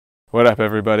What up,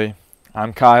 everybody?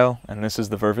 I'm Kyle, and this is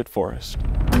the Vervet Forest.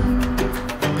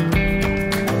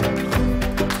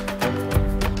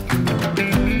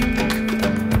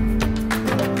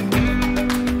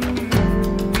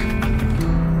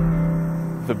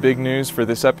 The big news for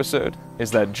this episode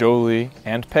is that Joli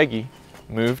and Peggy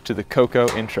moved to the Cocoa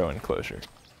intro enclosure.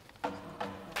 Do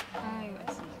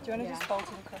you want to just fold it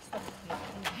across them?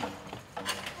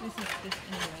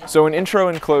 So an intro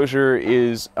enclosure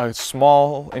is a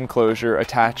small enclosure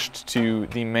attached to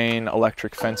the main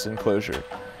electric fence enclosure.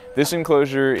 This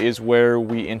enclosure is where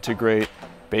we integrate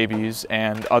babies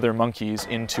and other monkeys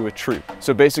into a troop.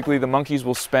 So basically the monkeys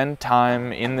will spend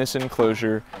time in this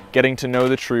enclosure getting to know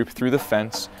the troop through the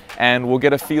fence, and we'll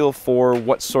get a feel for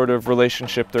what sort of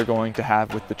relationship they're going to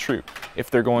have with the troop,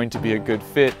 if they're going to be a good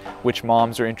fit, which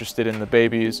moms are interested in the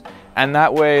babies, and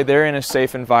that way they're in a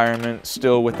safe environment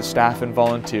still with the staff and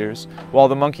volunteers, while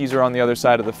the monkeys are on the other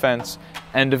side of the fence,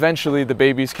 and eventually the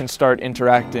babies can start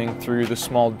interacting through the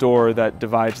small door that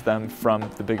divides them from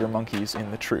the bigger monkeys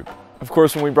in the troop. Of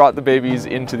course, when we brought the babies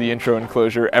into the intro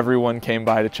enclosure, everyone came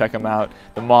by to check them out.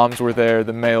 The moms were there,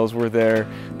 the males were there,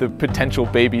 the potential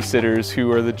babysitters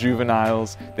who are the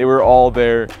juveniles. They were all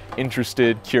there,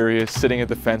 interested, curious, sitting at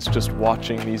the fence just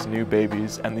watching these new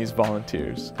babies and these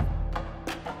volunteers.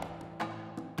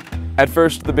 At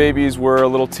first, the babies were a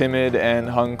little timid and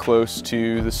hung close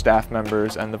to the staff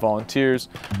members and the volunteers,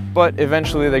 but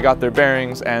eventually they got their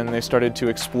bearings and they started to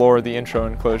explore the intro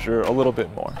enclosure a little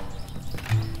bit more.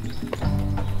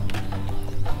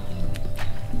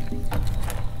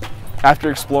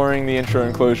 After exploring the intro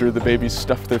enclosure, the babies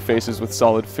stuffed their faces with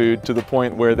solid food to the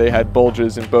point where they had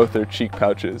bulges in both their cheek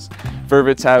pouches.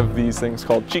 Vervets have these things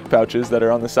called cheek pouches that are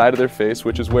on the side of their face,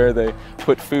 which is where they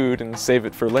put food and save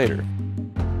it for later.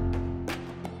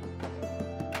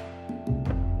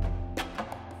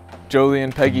 Joli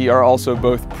and Peggy are also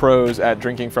both pros at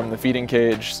drinking from the feeding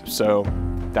cage, so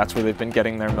that's where they've been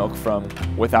getting their milk from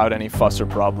without any fuss or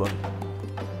problem.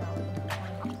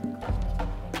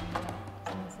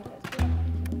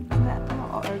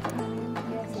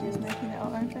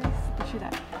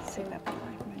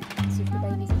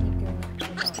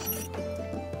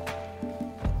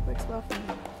 Works well for me.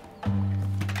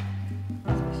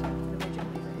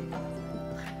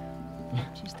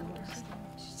 She's the worst.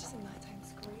 She's just a nighttime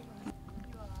screamer.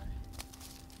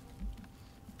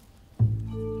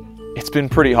 It's been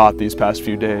pretty hot these past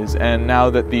few days, and now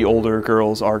that the older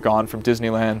girls are gone from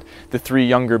Disneyland, the three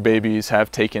younger babies have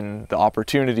taken the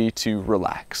opportunity to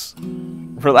relax.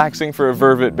 Relaxing for a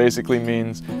vervet basically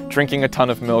means drinking a ton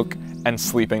of milk and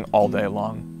sleeping all day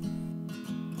long.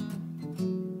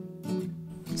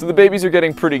 So the babies are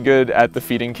getting pretty good at the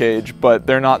feeding cage, but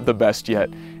they're not the best yet.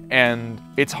 And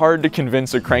it's hard to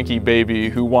convince a cranky baby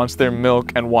who wants their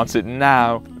milk and wants it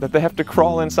now that they have to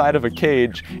crawl inside of a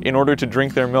cage in order to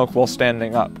drink their milk while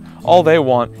standing up. All they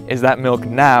want is that milk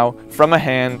now from a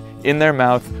hand in their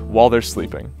mouth while they're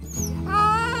sleeping.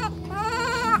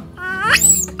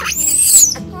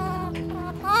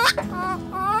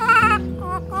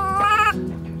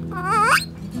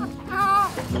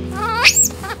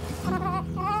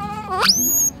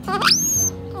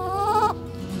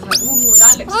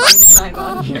 That looks fun to climb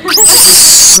on. Yeah.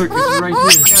 Look, it's right here.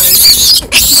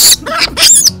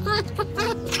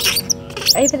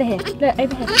 Over here. Look,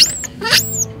 over here.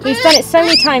 He's done it so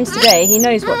many times today, he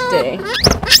knows what to do.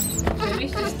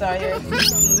 He's just tired.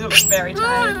 He looks very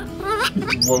tired.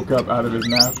 Woke up out of his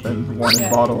nap and wanted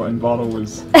Bottle, and Bottle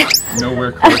was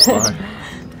nowhere close by.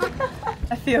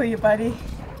 I feel you, buddy.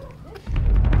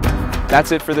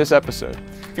 That's it for this episode.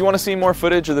 If you want to see more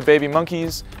footage of the baby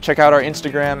monkeys, check out our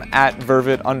Instagram at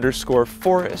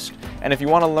Vervet_Forest. And if you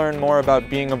want to learn more about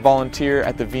being a volunteer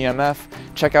at the VMF,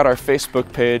 check out our Facebook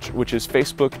page, which is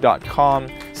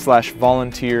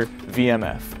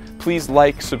facebook.com/volunteerVMF. Please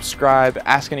like, subscribe,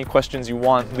 ask any questions you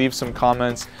want, leave some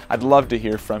comments. I'd love to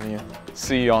hear from you.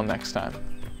 See you all next time.